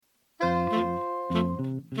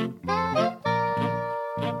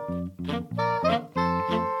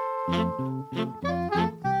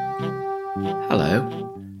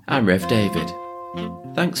I'm Rev David.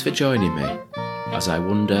 Thanks for joining me as I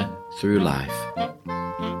wander through life.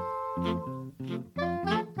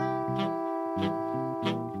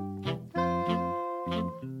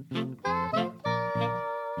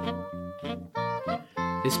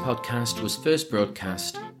 This podcast was first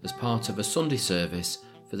broadcast as part of a Sunday service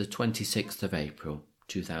for the 26th of April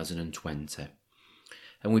 2020.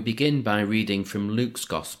 And we begin by reading from Luke's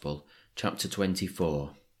Gospel, chapter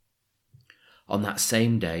 24. On that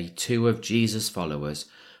same day, 2 of Jesus' followers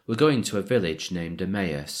were going to a village named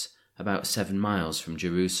Emmaus, about 7 miles from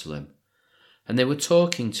Jerusalem, and they were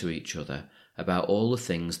talking to each other about all the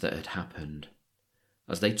things that had happened.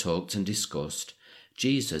 As they talked and discussed,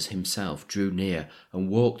 Jesus himself drew near and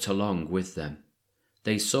walked along with them.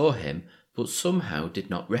 They saw him, but somehow did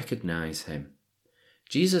not recognize him.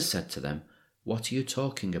 Jesus said to them, "What are you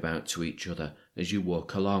talking about to each other as you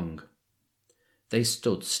walk along?" They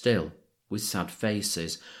stood still, with sad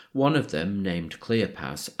faces. One of them, named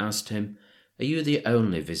Cleopas, asked him, "Are you the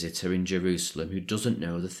only visitor in Jerusalem who doesn't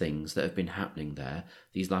know the things that have been happening there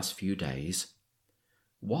these last few days?"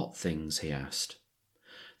 "What things?" he asked.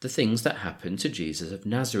 "The things that happened to Jesus of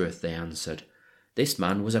Nazareth," they answered. "This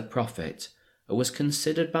man was a prophet, and was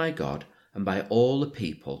considered by God and by all the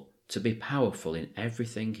people to be powerful in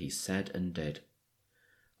everything he said and did.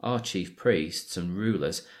 Our chief priests and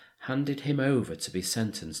rulers handed him over to be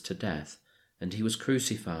sentenced to death, and he was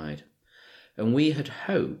crucified. And we had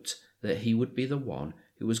hoped that he would be the one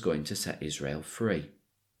who was going to set Israel free.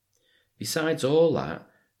 Besides all that,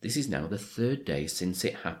 this is now the 3rd day since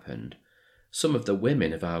it happened. Some of the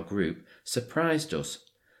women of our group surprised us.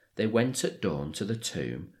 They went at dawn to the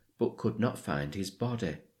tomb, but could not find his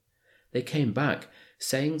body. They came back,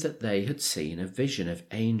 saying that they had seen a vision of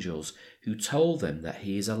angels who told them that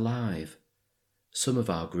he is alive. Some of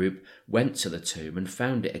our group went to the tomb and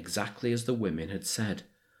found it exactly as the women had said,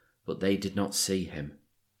 but they did not see him."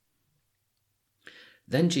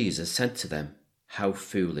 Then Jesus said to them, "How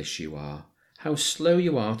foolish you are! How slow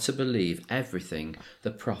you are to believe everything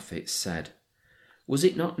the prophets said! Was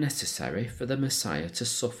it not necessary for the Messiah to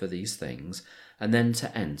suffer these things and then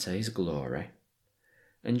to enter his glory?"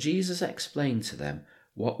 And Jesus explained to them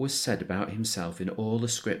what was said about himself in all the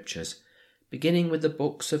scriptures, beginning with the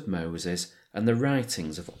books of Moses and the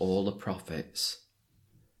writings of all the prophets.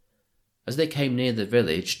 As they came near the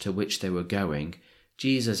village to which they were going,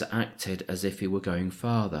 Jesus acted as if he were going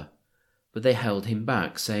farther, but they held him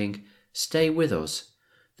back, saying, "Stay with us.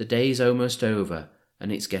 The day's almost over,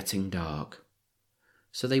 and it's getting dark."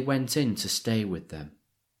 So they went in to stay with them.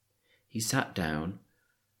 He sat down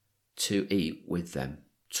to eat with them,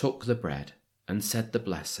 took the bread, and said the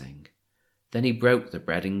blessing. Then he broke the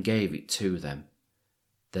bread and gave it to them.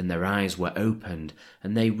 Then their eyes were opened,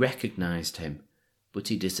 and they recognized him, but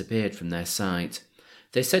he disappeared from their sight.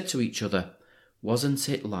 They said to each other, "Wasn't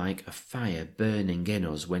it like a fire burning in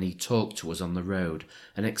us when he talked to us on the road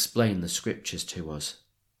and explained the scriptures to us?"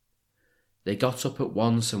 They got up at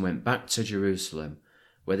once and went back to Jerusalem,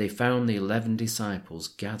 where they found the 11 disciples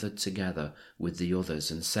gathered together with the others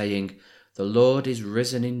and saying, "The Lord is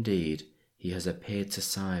risen indeed. He has appeared to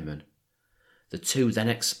Simon." The 2 then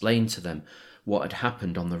explained to them what had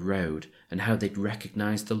happened on the road and how they'd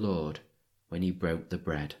recognized the Lord when he broke the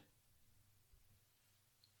bread.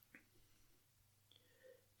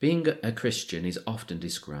 Being a Christian is often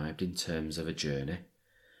described in terms of a journey.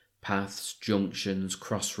 Paths, junctions,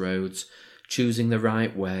 crossroads, choosing the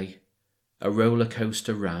right way, a roller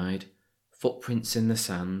coaster ride, footprints in the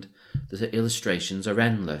sand. The illustrations are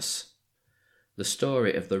endless. The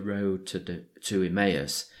story of the road to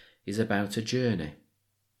Emmaus is about a journey.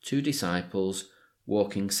 2 disciples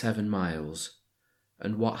walking 7 miles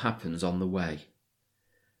and what happens on the way.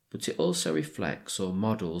 But it also reflects or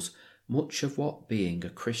models much of what being a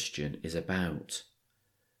Christian is about.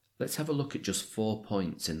 Let's have a look at just 4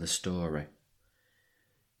 points in the story.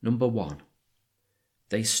 Number 1,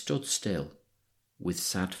 they stood still with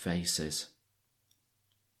sad faces.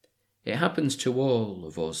 It happens to all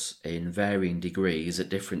of us in varying degrees at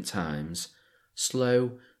different times.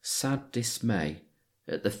 Slow, sad dismay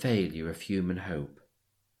at the failure of human hope.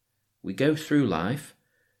 We go through life,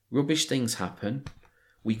 rubbish things happen,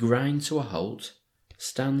 we grind to a halt,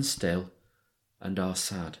 stand still, and are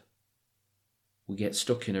sad. We get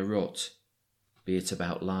stuck in a rut, be it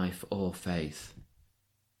about life or faith.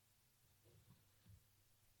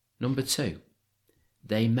 Number 2,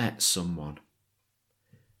 they met someone.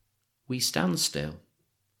 We stand still,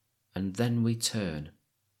 and then we turn,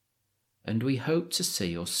 and we hope to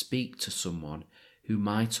see or speak to someone who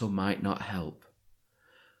might or might not help.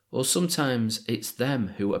 Or sometimes it's them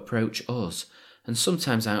who approach us, and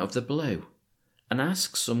sometimes out of the blue, and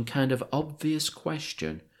ask some kind of obvious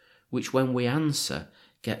question which, when we answer,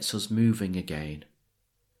 gets us moving again.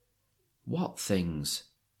 What things?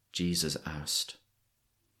 Jesus asked.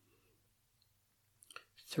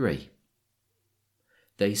 3.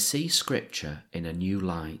 They see Scripture in a new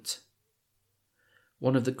light.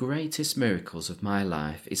 One of the greatest miracles of my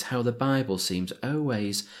life is how the Bible seems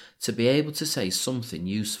always to be able to say something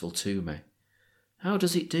useful to me. How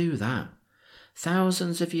does it do that?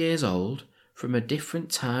 Thousands of years old, from a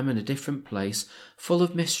different time and a different place, full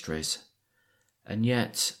of mysteries, and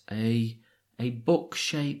yet a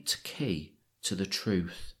book-shaped key to the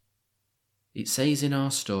truth. It says in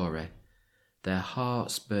our story, their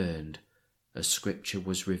hearts burned as Scripture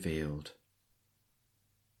was revealed.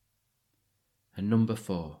 And number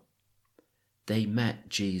 4, they met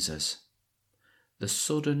Jesus. The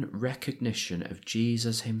sudden recognition of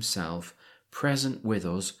Jesus himself present with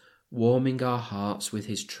us, warming our hearts with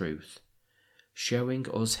his truth, showing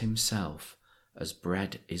us himself as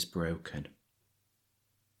bread is broken.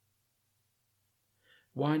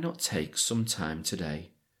 Why not take some time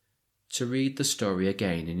today to read the story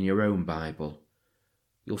again in your own Bible?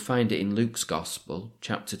 You'll find it in Luke's Gospel,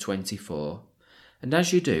 chapter 24, and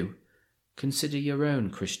as you do, consider your own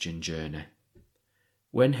Christian journey.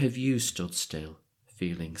 When have you stood still,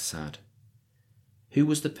 feeling sad? Who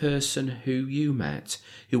was the person who you met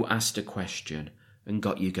who asked a question and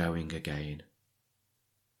got you going again?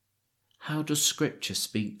 How does Scripture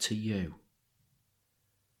speak to you?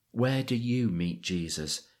 Where do you meet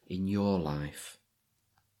Jesus in your life?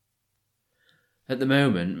 At the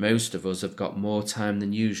moment, most of us have got more time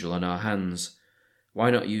than usual on our hands.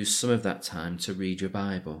 Why not use some of that time to read your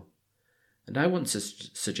Bible? And I want to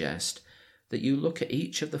suggest that you look at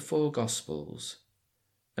each of the 4 Gospels,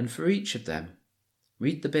 and for each of them,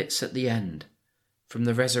 read the bits at the end, from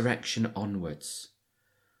the resurrection onwards.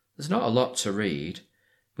 There's not a lot to read,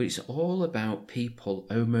 but it's all about people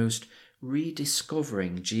almost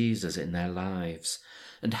rediscovering Jesus in their lives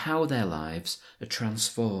and how their lives are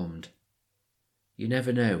transformed. You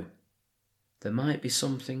never know. There might be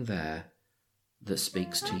something there that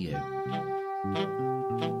speaks to you.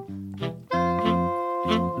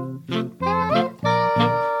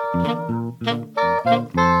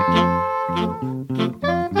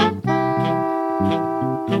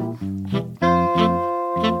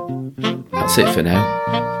 That's it for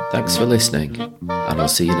now. Thanks for listening, and I'll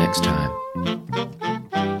see you next time.